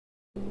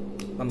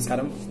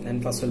നമസ്കാരം, ഞാൻ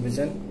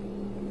Pichan,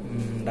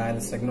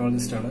 dialysis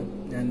technologist ആണ്.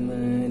 ഞാൻ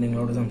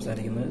നിങ്ങളോട്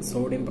സംസാരിക്കുന്നത്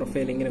സോഡിയം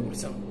പ്രൊഫൈലിംഗിനെ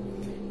കുറിച്ചാണ്.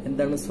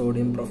 എന്താണ്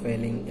സോഡിയം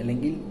പ്രൊഫൈലിംഗ്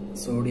അല്ലെങ്കിൽ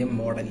സോഡിയം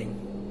മോഡലിംഗ്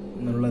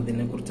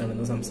എന്നുള്ളതിനെ കുറിച്ചാണ്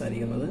ഇന്ന്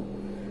സംസാരിക്കുന്നത്.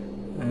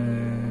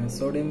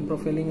 സോഡിയം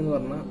പ്രൊഫൈലിംഗ് എന്ന്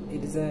പറഞ്ഞാൽ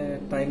it is A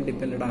time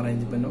dependent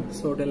arrangement of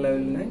sodium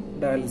ലെവലിനെ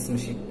dialysis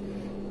machine.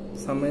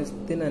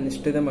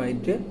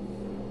 സമയത്തിനനുഷ്ഠിതമായിട്ട്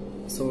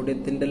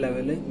സോഡിയത്തിന്റെ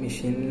level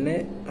മെഷീനിനെ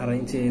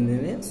arrange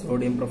ചെയ്യുന്നതിന്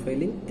സോഡിയം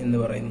പ്രൊഫൈലിംഗ് എന്ന്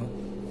പറയുന്നു.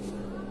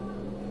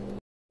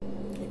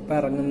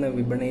 ഇറങ്ങുന്ന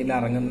വിപണിയിൽ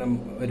ഇറങ്ങുന്ന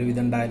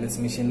ഒരുവിധം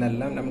ഡയാലിസിസ്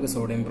മെഷീനിലെല്ലാം നമുക്ക്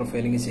സോഡിയം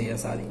പ്രൊഫൈലിംഗ് ചെയ്യാൻ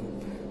സാധിക്കും.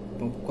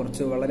 അപ്പോൾ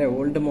കുറച്ച് വളരെ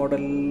ഓൾഡ്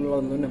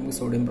മോഡലുകളൊന്നും നമുക്ക്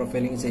സോഡിയം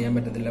പ്രൊഫൈലിംഗ് ചെയ്യാൻ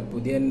പറ്റത്തില്ല.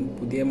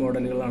 പുതിയ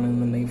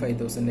മോഡലുകളാണെന്നുണ്ടെങ്കിൽ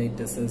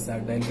 5008S,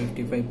 Sardine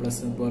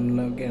 55+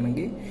 പോലുള്ളതൊക്കെ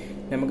ആണെങ്കിൽ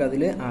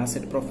നമുക്കതിൽ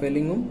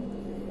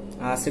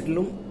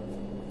ആസിഡിലും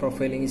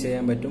പ്രൊഫൈലിംഗ്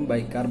ചെയ്യാൻ പറ്റും,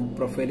 ബൈകാർബ്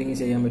പ്രൊഫൈലിംഗ്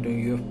ചെയ്യാൻ പറ്റും,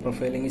 UF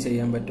പ്രൊഫൈലിംഗ്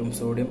ചെയ്യാൻ പറ്റും,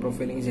 സോഡിയം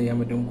പ്രൊഫൈലിംഗ് ചെയ്യാൻ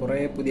പറ്റും. കുറേ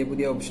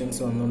പുതിയ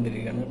ഓപ്ഷൻസ്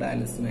വന്നുകൊണ്ടിരിക്കുകയാണ്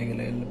ഡയാലിസിസ്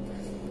മേഖലയിൽ.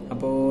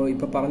 അപ്പോൾ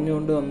ഇപ്പോൾ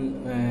പറഞ്ഞുകൊണ്ട്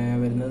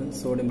വരുന്നത്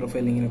സോഡിയം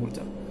പ്രൊഫൈലിങ്ങിനെ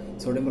കുറിച്ചാണ്.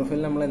 സോഡിയം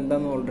പ്രൊഫൈൽ നമ്മൾ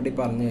എന്താണെന്ന് ഓൾറെഡി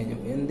പറഞ്ഞു കഴിഞ്ഞു.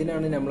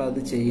 എന്തിനാണ് നമ്മൾ അത്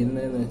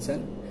ചെയ്യുന്നതെന്ന് വെച്ചാൽ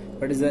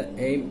what is the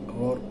aim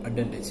or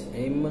advantage.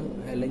 Aim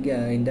അല്ലെങ്കിൽ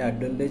അതിൻ്റെ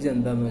അഡ്വാൻറ്റേജ്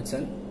എന്താണെന്ന്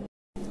വെച്ചാൽ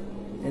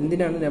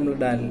എന്തിനാണ് നമ്മൾ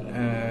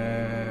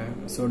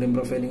സോഡിയം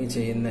പ്രൊഫൈലിംഗ്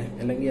ചെയ്യുന്നത്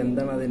അല്ലെങ്കിൽ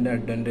എന്താണ് അതിൻ്റെ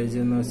അഡ്വാൻറ്റേജ്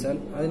എന്ന് വെച്ചാൽ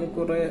അതിന്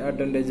കുറേ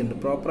അഡ്വാൻറ്റേജ് ഉണ്ട്.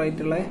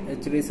 പ്രോപ്പറായിട്ടുള്ള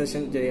HD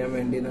സെഷൻ ചെയ്യാൻ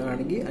വേണ്ടി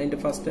ആണെങ്കിൽ അതിൻ്റെ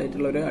ഫസ്റ്റ്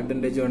ആയിട്ടുള്ള ഒരു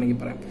അഡ്വാൻറ്റേജ് വേണമെങ്കിൽ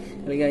പറയാം,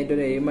 അല്ലെങ്കിൽ അതിൻ്റെ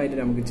ഒരു എയിം ആയിട്ട്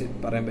നമുക്ക്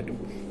പറയാൻ പറ്റും.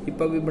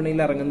 ഇപ്പോൾ വിപണിയിൽ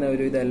ഇറങ്ങുന്ന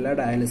ഒരുവിധ എല്ലാ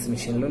ഡയാലിസിസ്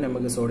മെഷീനിലും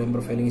നമുക്ക് സോഡിയം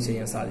പ്രൊഫൈലിംഗ്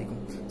ചെയ്യാൻ സാധിക്കും.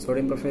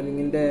 സോഡിയം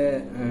പ്രൊഫൈലിങ്ങിൻ്റെ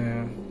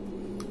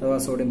അഥവാ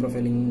സോഡിയം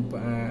പ്രൊഫൈലിംഗ്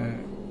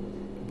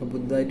ഇപ്പോൾ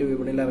പുതുതായിട്ട്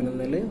വിപണിയിൽ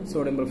ഇറങ്ങുന്നതിൽ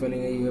sodium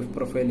profiling, UF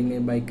profiling,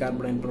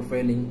 bicarbonate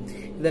profiling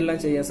ഇതെല്ലാം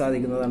ചെയ്യാൻ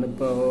സാധിക്കുന്നതാണ്.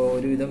 ഇപ്പോൾ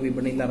ഒരുവിധം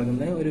വിപണിയിൽ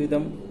ഇറങ്ങുന്ന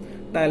ഒരുവിധം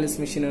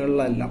ഡയാലിസിസ്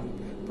മെഷീനുകളിലെല്ലാം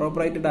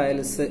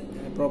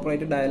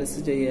പ്രോപ്പറായിട്ട്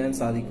ഡയാലിസിസ് ചെയ്യാൻ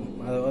സാധിക്കും.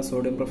 അഥവാ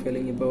സോഡിയം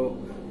പ്രൊഫൈലിംഗ് ഇപ്പോൾ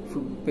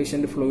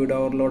പേഷ്യൻ്റ് ഫ്ലൂയിഡ്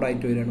ഓവർലോഡ്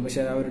ആയിട്ട് വരികയാണ്,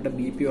 പക്ഷേ അവരുടെ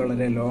BP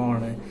വളരെ ലോ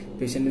ആണ്,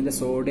 പേഷ്യൻറ്റിൻ്റെ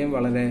സോഡിയം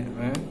വളരെ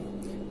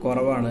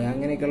കുറവാണ്.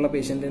 അങ്ങനെയൊക്കെയുള്ള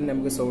പേഷ്യൻറ്റിന്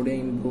നമുക്ക് സോഡിയം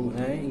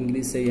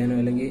ഇൻക്രീസ് ചെയ്യാനോ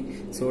അല്ലെങ്കിൽ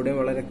സോഡിയം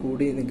വളരെ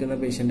കൂടി നിൽക്കുന്ന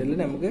പേഷ്യൻറ്റിൽ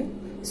നമുക്ക്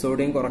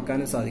സോഡിയം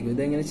കുറക്കാനും സാധിക്കും.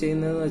 ഇതെങ്ങനെ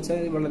ചെയ്യുന്നതെന്ന് വെച്ചാൽ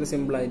വളരെ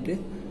സിമ്പിളായിട്ട്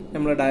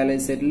നമ്മൾ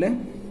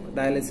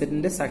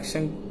ഡയാലിസറ്റിൻ്റെ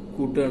സക്ഷൻ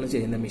കൂട്ടുകയാണ്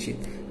ചെയ്യുന്ന മെഷീൻ.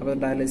 അപ്പോൾ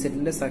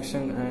ഡയാലിസറ്റിൻ്റെ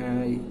സക്ഷൻ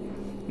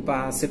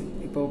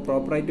ഇപ്പോൾ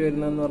പ്രോപ്പറായിട്ട്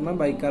വരുന്നതെന്ന് പറഞ്ഞാൽ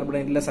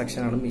ബൈകാർബണേറ്റിലെ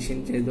സെക്ഷനാണ്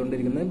മെഷീൻ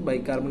ചെയ്തുകൊണ്ടിരിക്കുന്നത്.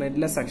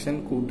 ബൈകാർബണേറ്റിലെ സെക്ഷൻ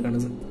കൂട്ടുകയാണ്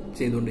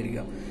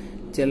ചെയ്തുകൊണ്ടിരിക്കുക.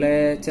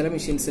 ചില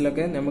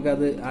മെഷീൻസിലൊക്കെ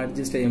നമുക്കത്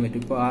അഡ്ജസ്റ്റ് ചെയ്യാൻ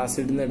പറ്റും. ഇപ്പോൾ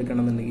ആസിഡിൽ നിന്ന്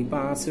എടുക്കണമെന്നുണ്ടെങ്കിൽ ഇപ്പോൾ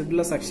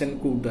ആസിഡിലെ സെക്ഷൻ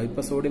കൂട്ടുക.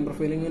 ഇപ്പോൾ സോഡിയം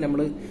പ്രൊഫൈലിംഗ്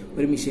നമ്മൾ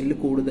ഒരു മെഷീനിൽ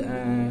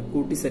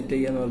കൂട്ടി സെറ്റ്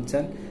ചെയ്യാന്ന്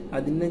വെച്ചാൽ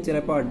അതിന്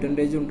ചിലപ്പോൾ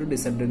അഡ്വാൻറ്റേജ് ഉണ്ട്,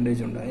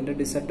 ഡിസഡ്വാൻറ്റേജ് ഉണ്ട്. അതിൻ്റെ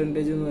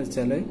ഡിസഡ്വാൻറ്റേജ് എന്ന്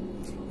വെച്ചാൽ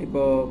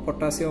ഇപ്പോൾ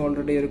പൊട്ടാസ്യം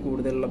ഓൾറെഡി ഒരു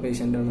കൂടുതലുള്ള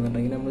പേഷ്യൻ്റ്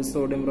ആണെന്നുണ്ടെങ്കിൽ നമ്മൾ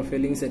സോഡിയം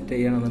പ്രൊഫൈലിംഗ് സെറ്റ്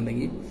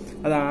ചെയ്യണമെന്നുണ്ടെങ്കിൽ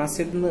അത്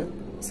ആസിഡിൽ നിന്ന്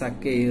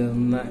സക്ക്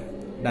ചെയ്യുന്ന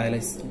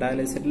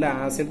ഡയാലിസിറ്റിലെ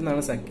ആസിഡിൽ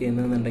നിന്നാണ് സക്ക്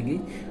ചെയ്യുന്നതെന്നുണ്ടെങ്കിൽ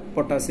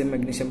പൊട്ടാസ്യം,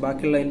 മഗ്നീഷ്യം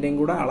ബാക്കിയുള്ളതിൻ്റെയും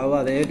കൂടെ അളവ്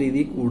അതേ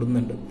രീതിയിൽ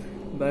കൂടുന്നുണ്ട്.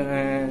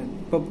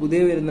 ഇപ്പോൾ പുതിയ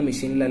വരുന്ന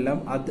മെഷീനിലെല്ലാം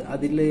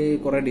അതിൽ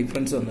കുറേ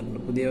ഡിഫറൻസ് വന്നിട്ടുണ്ട്.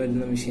 പുതിയ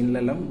വരുന്ന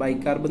മെഷീനിലെല്ലാം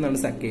ബൈകാർബ് എന്നാണ്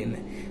സക്ക്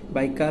ചെയ്യുന്നത്.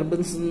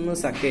 ബൈകാർബിൽ നിന്ന്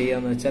സക്ക്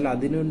ചെയ്യാന്ന് വെച്ചാൽ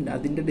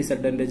അതിൻ്റെ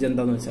ഡിസഡ്വാൻറ്റേജ്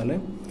എന്താണെന്ന് വെച്ചാൽ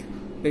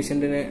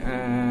പേഷ്യൻറ്റിന്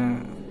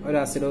ഒരു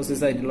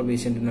അസിഡോസിസ് ആയിട്ടുള്ള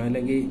പേഷ്യൻറ്റിനോ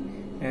അല്ലെങ്കിൽ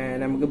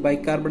നമുക്ക്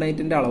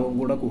ബൈകാർബണേറ്റിൻ്റെ അളവും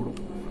കൂടെ കൂടും.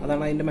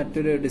 അതാണ് അതിൻ്റെ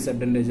മറ്റൊരു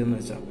ഡിസഡ്വാൻറ്റേജ് എന്ന്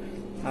വെച്ചാൽ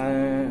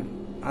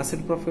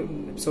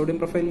സോഡിയം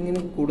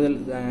പ്രൊഫൈലിങ്ങിന് കൂടുതൽ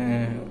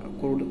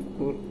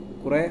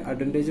കുറേ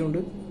അഡ്വാൻറ്റേജും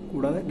ഉണ്ട്,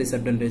 കൂടാതെ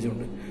ഡിസഡ്വാൻറ്റേജും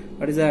ഉണ്ട്.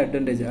 വാട്ട് ഈസ്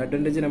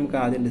അഡ്വാൻറ്റേജ് നമുക്ക്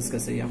ആദ്യം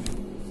ഡിസ്കസ് ചെയ്യാം.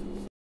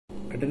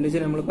 അഡ്വാൻറ്റേജ്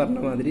നമ്മൾ പറഞ്ഞ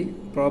മാതിരി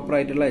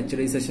പ്രോപ്പറായിട്ടുള്ള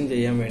HD സെഷൻ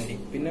ചെയ്യാൻ വേണ്ടി,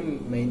 പിന്നെ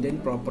maintain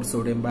proper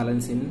sodium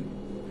balance in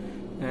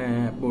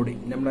body.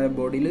 നമ്മുടെ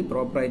ബോഡിയിൽ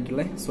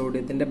പ്രോപ്പറായിട്ടുള്ള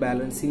സോഡിയത്തിൻ്റെ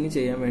ബാലൻസിങ്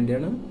ചെയ്യാൻ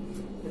വേണ്ടിയാണ്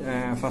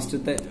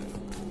ഫസ്റ്റത്തെ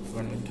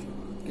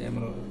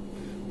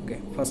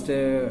ഫസ്റ്റ്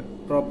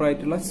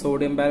പ്രോപ്പറായിട്ടുള്ള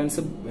സോഡിയം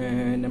ബാലൻസ്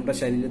നമ്മുടെ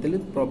ശരീരത്തിൽ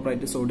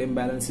പ്രോപ്പറായിട്ട് സോഡിയം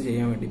ബാലൻസ്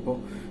ചെയ്യാൻ വേണ്ടി. ഇപ്പോൾ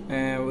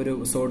ഒരു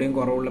സോഡിയം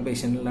കുറവുള്ള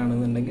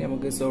പേഷ്യൻറ്റിലാണെന്നുണ്ടെങ്കിൽ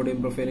നമുക്ക് സോഡിയം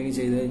പ്രൊഫൈലിംഗ്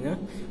ചെയ്ത് കഴിഞ്ഞാൽ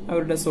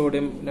അവരുടെ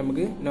സോഡിയം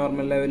നമുക്ക്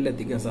നോർമൽ ലെവലിൽ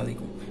എത്തിക്കാൻ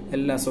സാധിക്കും.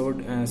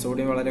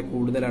 സോഡിയം വളരെ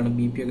കൂടുതലാണ്,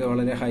 BP ഒക്കെ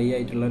വളരെ ഹൈ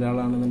ആയിട്ടുള്ള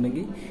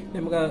ഒരാളാണെന്നുണ്ടെങ്കിൽ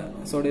നമുക്ക്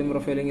സോഡിയം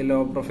പ്രൊഫൈലിംഗ്, ലോ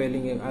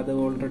പ്രൊഫൈലിംഗ് അത്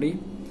ഓൾറെഡി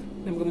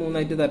നമുക്ക്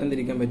മൂന്നായിട്ട്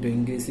തരംതിരിക്കാൻ പറ്റും: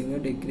 ഇൻക്രീസിങ്,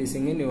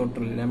 ഡിക്രീസിങ്,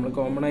 ന്യൂട്രൽ. നമ്മൾ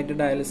കോമൺ ആയിട്ട്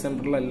ഡയാലിസിസ്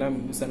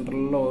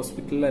സെൻറ്ററിലോ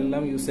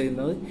ഹോസ്പിറ്റലിലെല്ലാം യൂസ്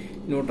ചെയ്യുന്നത്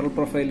ന്യൂട്രൽ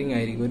പ്രൊഫൈലിംഗ്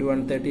ആയിരിക്കും. ഒരു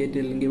 138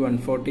 അല്ലെങ്കിൽ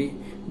 140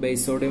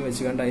 ബേസ് സോഡിയം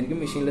വെച്ച് കണ്ടായിരിക്കും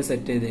മെഷീനിൽ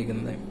സെറ്റ്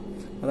ചെയ്തേക്കുന്നത്.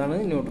 അതാണ്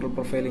ന്യൂട്രൽ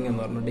പ്രൊഫൈലിംഗ്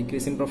എന്ന് പറഞ്ഞത്.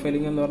 ഡിക്രീസിങ്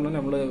പ്രൊഫൈലിംഗ് എന്ന് പറഞ്ഞാൽ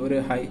നമ്മൾ ഒരു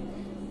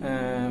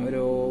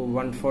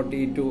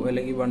 142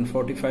 അല്ലെങ്കിൽ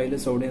 145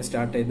 സോഡിയം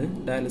സ്റ്റാർട്ട് ചെയ്ത്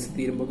ഡയാലിസിസ്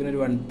തീരുമ്പോൾ ഒരു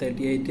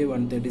 138,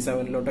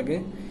 137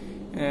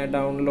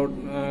 ഡൗൺലോഡ്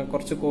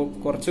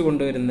കുറച്ച്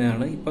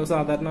കൊണ്ടുവരുന്നതാണ്. ഇപ്പോൾ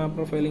സാധാരണ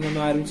പ്രൊഫൈലിംഗ്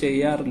ഒന്നും ആരും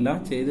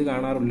ചെയ്ത്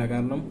കാണാറില്ല.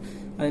 കാരണം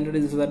അതിൻ്റെ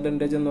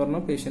ഡിസഡ്വാൻറ്റേജ് എന്ന്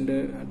പറഞ്ഞാൽ പേഷ്യൻ്റ്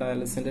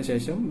ഡയാലിസിസിൻ്റെ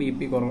ശേഷം BP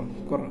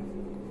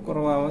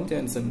കുറവാവാൻ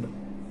ചാൻസ് ഉണ്ട്.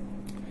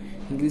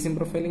 ഇൻക്രീസിങ്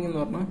പ്രൊഫൈലിംഗ് എന്ന്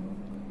പറഞ്ഞാൽ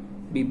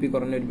BP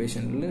കുറഞ്ഞ ഒരു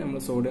പേഷ്യൻറ്റിൽ നമ്മൾ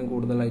സോഡിയം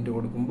കൂടുതലായിട്ട്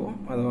കൊടുക്കുമ്പോൾ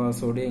അഥവാ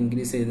സോഡിയം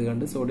ഇൻക്രീസ്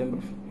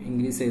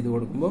ചെയ്ത്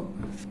കൊടുക്കുമ്പോൾ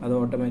അത്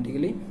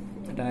ഓട്ടോമാറ്റിക്കലി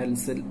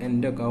ഡയാലിസിസ്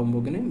എൻഡൊക്കെ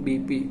ആകുമ്പോഴേക്കിന്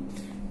BP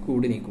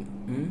കൂടി നിൽക്കും.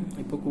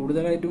 ഇപ്പോൾ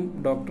കൂടുതലായിട്ടും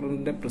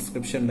ഡോക്ടറിൻ്റെ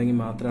പ്രിസ്ക്രിപ്ഷൻ ഉണ്ടെങ്കിൽ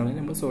മാത്രമാണ്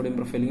നമ്മൾ സോഡിയം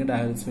പ്രൊഫൈലിംഗ്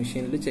ഡയാലിസിസ്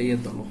മെഷീനിൽ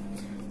ചെയ്യത്തുള്ളൂ.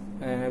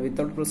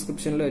 വിത്തൗട്ട്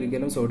പ്രിസ്ക്രിപ്ഷനിൽ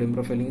ഒരിക്കലും സോഡിയം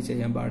പ്രൊഫൈലിംഗ്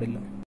ചെയ്യാൻ പാടില്ല.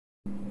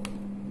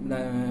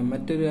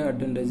 മറ്റൊരു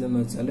അഡ്വാൻറ്റേജ് എന്ന്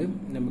വെച്ചാൽ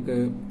നമുക്ക്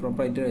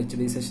പ്രോപ്പറായിട്ട്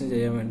HD സെഷൻ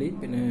ചെയ്യാൻ വേണ്ടി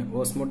പിന്നെ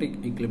ഓസ്മോട്ടിക്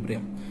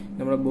ഇക്വിലിബ്രിയം,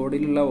 നമ്മുടെ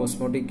ബോഡിയിലുള്ള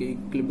ഓസ്മോട്ടിക്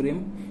ഇക്വിലിബ്രിയം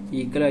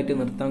ഈക്വലായിട്ട്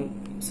നിർത്താൻ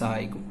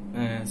സഹായിക്കും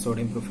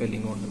സോഡിയം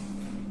പ്രൊഫൈലിംഗ് കൊണ്ട്.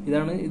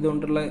 ഇതാണ്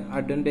ഇതുകൊണ്ടുള്ള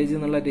അഡ്വാൻറ്റേജ്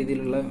എന്നുള്ള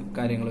രീതിയിലുള്ള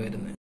കാര്യങ്ങൾ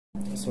വരുന്നത്.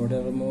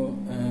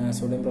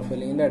 സോഡിയം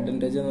പ്രൊഫൈലിങ്ങിൻ്റെ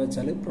അഡ്വാൻറ്റേജ് എന്ന്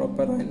വെച്ചാൽ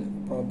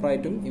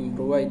പ്രോപ്പറായിട്ടും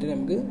ഇംപ്രൂവ് ആയിട്ട്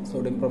നമുക്ക്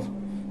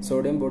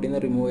സോഡിയം ബോഡിയിൽ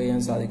നിന്ന് റിമൂവ്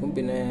ചെയ്യാൻ സാധിക്കും.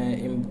 പിന്നെ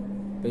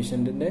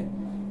പേഷ്യൻറ്റിൻ്റെ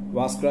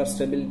വാസ്കുലർ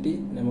സ്റ്റെബിലിറ്റി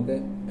നമുക്ക്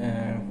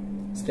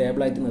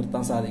സ്റ്റേബിളായിട്ട്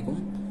നിർത്താൻ സാധിക്കും.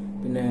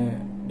 പിന്നെ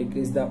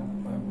ഡിക്രീസ്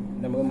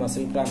നമുക്ക്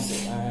മസിൽ ക്രാംസ്,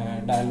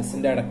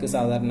 ഡയാലിസിൻ്റെ ഇടയ്ക്ക്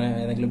സാധാരണ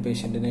ഏതെങ്കിലും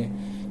പേഷ്യൻറ്റിന്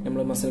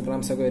നമ്മൾ മസിൽ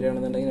ക്രാംസ് ഒക്കെ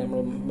വരികയാണെന്നുണ്ടെങ്കിൽ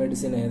നമ്മൾ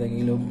മെഡിസിൻ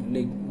ഏതെങ്കിലും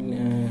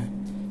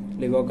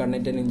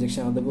ലിവോകർണിറ്റിൻ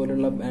ഇഞ്ചക്ഷൻ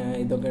അതുപോലുള്ള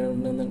ഇതൊക്കെ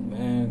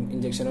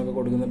ഇഞ്ചക്ഷനൊക്കെ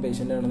കൊടുക്കുന്ന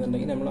പേഷ്യൻ്റ്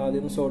ആണെന്നുണ്ടെങ്കിൽ നമ്മൾ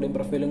ആദ്യം സോഡിയം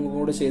പ്രൊഫൈലിംഗ്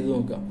കൂടെ ചെയ്ത്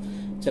നോക്കുക.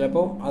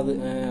 ചിലപ്പോൾ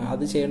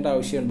അത് ചെയ്യേണ്ട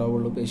ആവശ്യം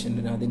ഉണ്ടാവുള്ളൂ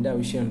പേഷ്യൻറ്റിന്, അതിൻ്റെ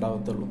ആവശ്യം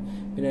ഉണ്ടാവത്തുള്ളൂ.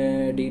 പിന്നെ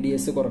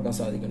DDS കുറക്കാൻ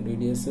സാധിക്കും.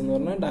 DDS എന്ന്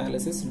പറഞ്ഞാൽ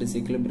ഡയാലിസിസ്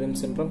ഡിസിക്വിലിബ്രിയം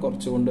സിൻഡ്രോം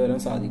കുറച്ച് കൊണ്ടുവരാൻ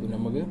സാധിക്കും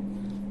നമുക്ക്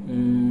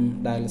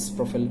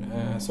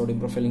സോഡിയം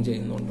പ്രൊഫൈലിംഗ്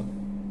ചെയ്യുന്നുണ്ട്.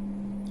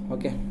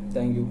 Okay,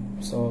 thank you.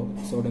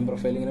 സോഡിയം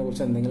പ്രൊഫൈലിങ്ങിനെ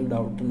കുറിച്ച് എന്തെങ്കിലും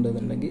ഡൗട്ട്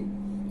ഉണ്ടെന്നുണ്ടെങ്കിൽ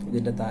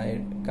ഇതിൻ്റെ താഴെ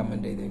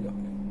കമൻറ്റ് ചെയ്തേക്കുക.